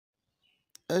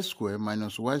x squared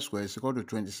minus y squared is equal to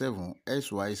 27.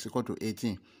 Xy is equal to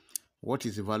 18. What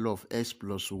is the value of x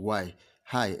plus y?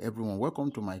 Hi everyone,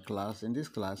 welcome to my class. In this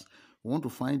class, we want to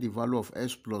find the value of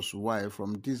x plus y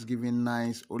from this given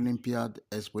nice Olympiad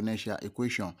exponential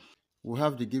equation. We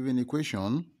have the given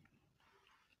equation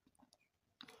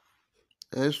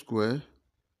x squared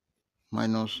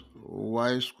minus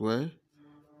y squared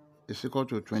is equal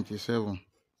to 27.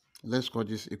 Let's call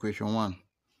this equation 1.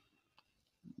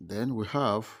 Then we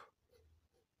have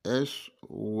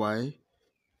sy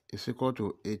is equal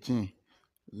to 18.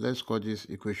 Let's call this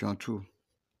equation 2.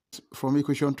 From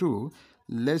equation 2,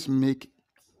 let's make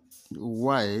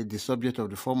y the subject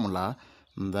of the formula.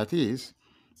 That is,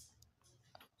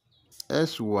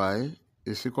 sy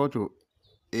is equal to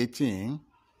 18.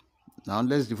 Now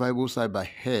let's divide both sides by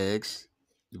x.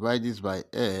 Divide this by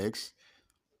x.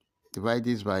 Divide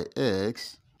this by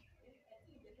x.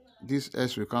 This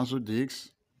x will cancel this.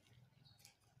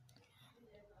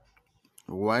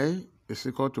 Y is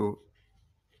equal to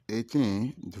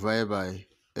 18 divided by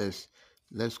s.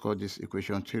 Let's call this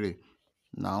equation 3.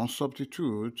 Now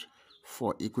substitute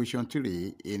for equation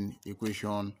 3 in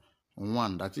equation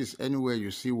 1. That is, anywhere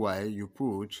you see y, you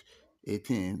put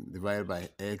 18 divided by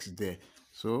x there.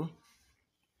 So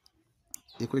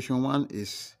equation 1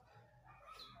 is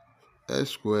x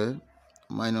squared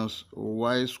minus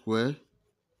y squared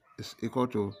is equal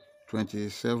to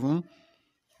 27.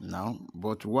 Now,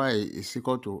 but y is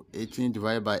equal to 18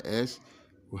 divided by s.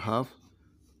 We have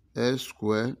s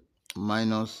squared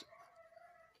minus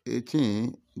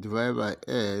 18 divided by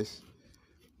s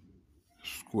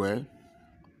squared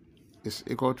is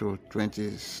equal to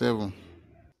 27.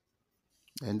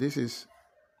 And this is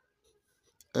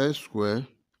s squared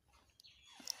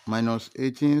minus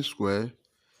 18 squared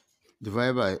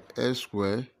divided by s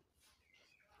squared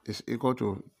is equal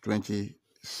to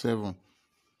 27.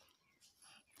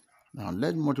 Now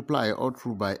let's multiply all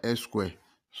through by s squared.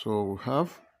 So we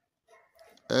have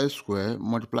s squared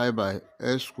multiplied by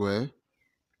s squared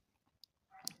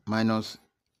minus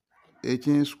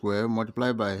 18 squared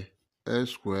multiplied by s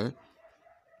squared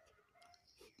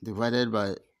divided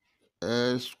by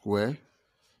s squared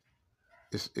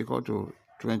is equal to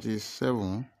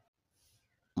 27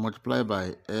 multiplied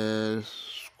by s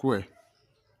squared.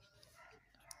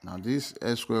 Now this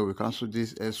s squared will cancel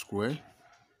this s squared.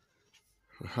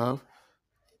 We have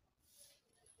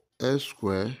s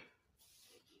squared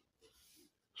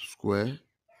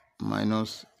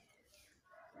minus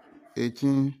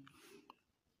 18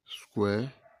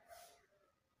 squared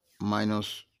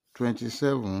minus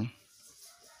 27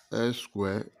 s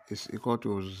squared is equal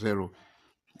to 0.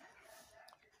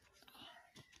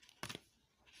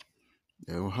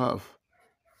 Then we have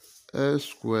s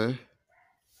squared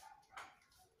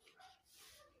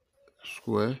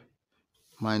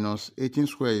minus 18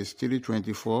 squared is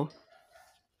 324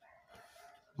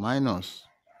 minus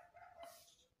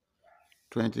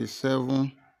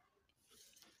 27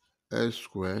 s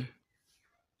squared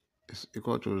is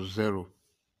equal to 0.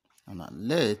 And now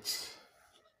let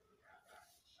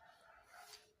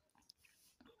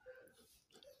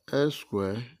s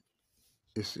squared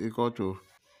is equal to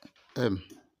m.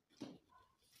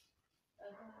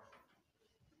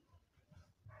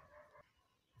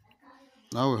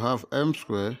 Now we have m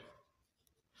squared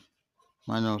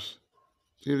minus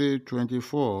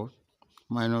 324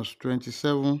 minus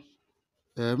 27m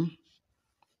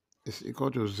is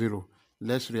equal to 0.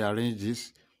 Let's rearrange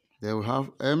this. Then we have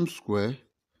m squared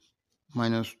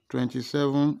minus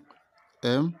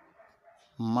 27m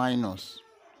minus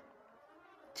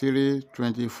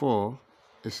 324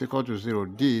 is equal to 0.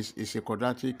 This is a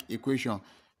quadratic equation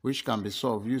which can be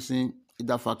solved using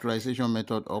either factorization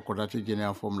method or quadratic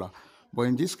general formula. But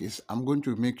in this case, I'm going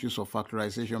to make use of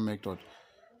factorization method.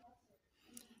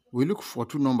 We look for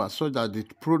two numbers so that the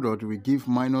product will give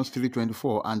minus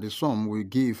 324 and the sum will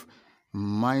give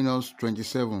minus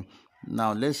 27.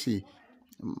 Now let's see.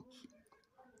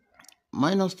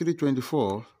 Minus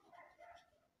 324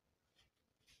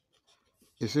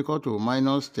 is equal to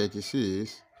minus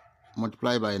 36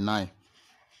 multiplied by 9.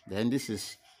 Then this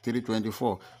is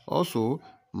 324. Also,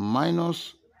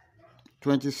 minus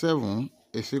 27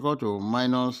 is equal to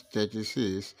minus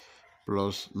 36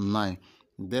 plus 9.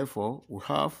 Therefore, we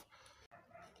have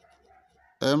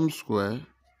m squared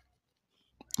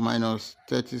minus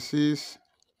 36m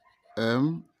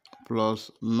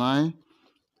plus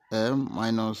 9m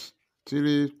minus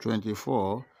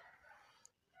 324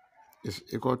 is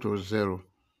equal to 0.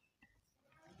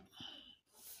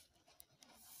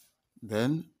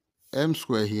 Then m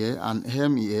squared here and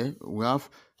m here, we have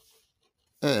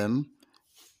m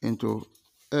into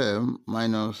m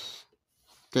minus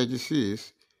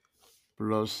 36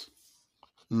 plus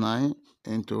 9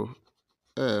 into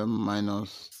m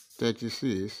minus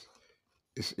 36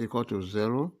 is equal to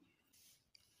 0.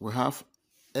 We have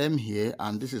m here,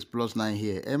 and this is plus 9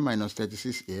 here, m minus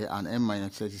 36 here, and m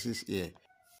minus 36 here.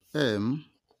 M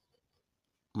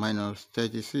minus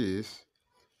 36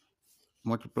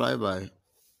 multiplied by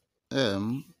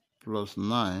m plus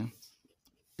 9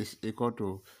 is equal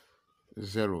to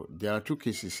 0. There are two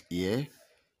cases here.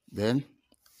 Then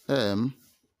m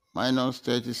minus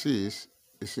 36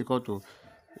 is equal to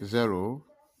 0,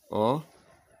 or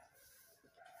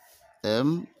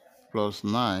m plus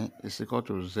 9 is equal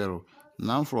to 0.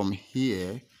 Now from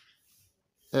here,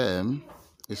 m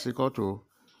is equal to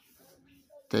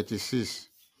 36.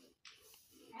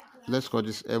 Let's call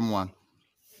this m1.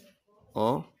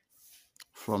 Or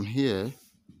from here,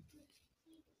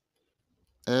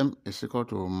 m is equal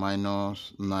to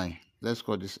minus 9. Let's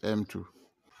call this m2.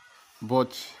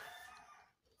 But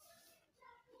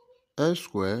s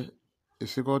squared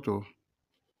is equal to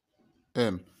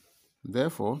m.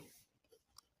 Therefore,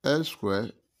 s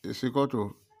squared is equal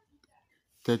to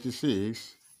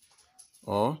 36,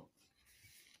 or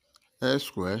s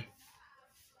squared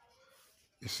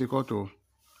is equal to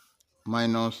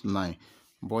minus 9.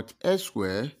 But s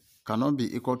squared cannot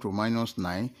be equal to minus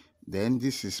 9. Then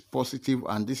this is positive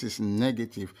and this is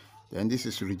negative. Then this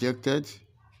is rejected.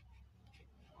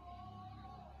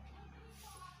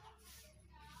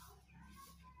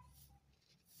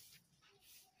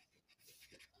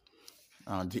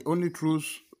 The only true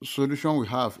solution we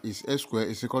have is s squared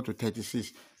is equal to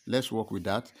 36. Let's work with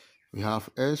that. We have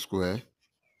s squared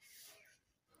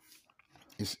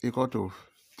is equal to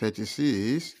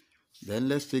 36. Then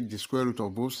let's take the square root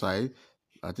of both sides.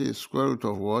 That is square root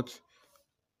of what?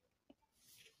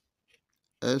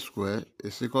 S squared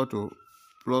is equal to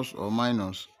plus or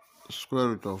minus square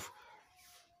root of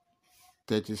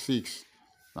 36.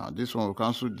 Now this one will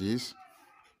cancel this.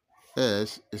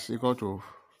 S is equal to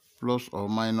plus or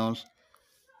minus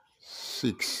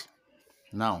 6.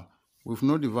 Now, we've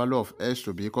known the value of s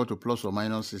to be equal to plus or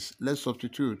minus 6. Let's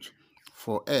substitute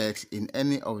for x in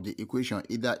any of the equation,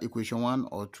 either equation 1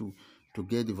 or 2, to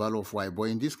get the value of y. But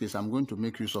in this case, I'm going to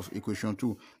make use of equation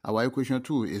 2. Our equation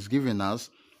 2 is giving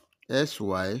us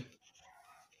sy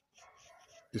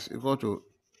is equal to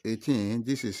 18.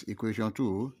 This is equation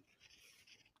 2.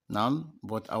 Now,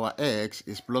 but our x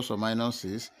is plus or minus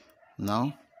 6.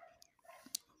 Now,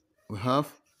 we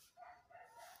have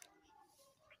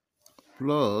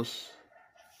plus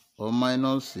or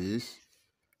minus 6,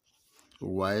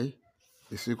 y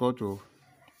is equal to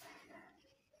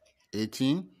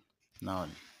 18. Now,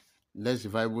 let's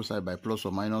divide both sides by plus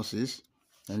or minus 6.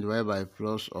 Then divide by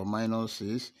plus or minus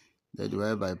 6. Then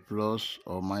divide by plus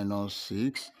or minus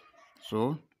 6.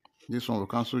 So, this one will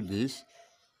cancel this.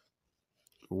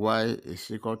 Y is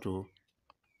equal to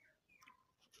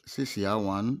 6 here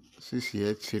 1, 6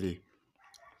 here 3,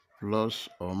 plus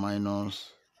or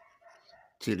minus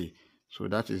 3. So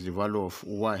that is the value of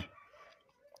y.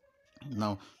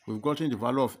 Now, we've gotten the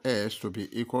value of s to be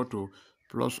equal to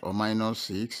plus or minus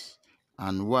 6,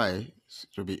 and y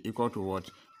to be equal to what?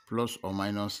 Plus or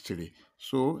minus 3.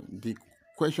 So the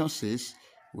question says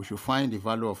we should find the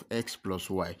value of x plus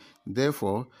y.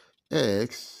 Therefore,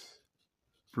 x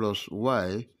plus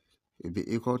y will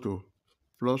be equal to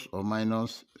plus or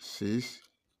minus 6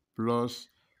 plus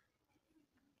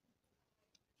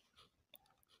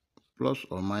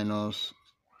or minus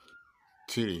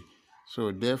 3.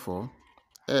 So therefore,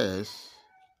 s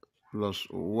plus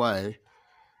y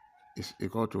is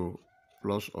equal to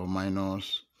plus or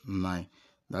minus 9.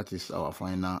 That is our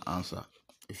final answer.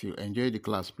 If you enjoyed the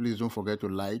class, please don't forget to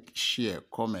like, share,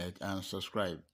 comment, and subscribe.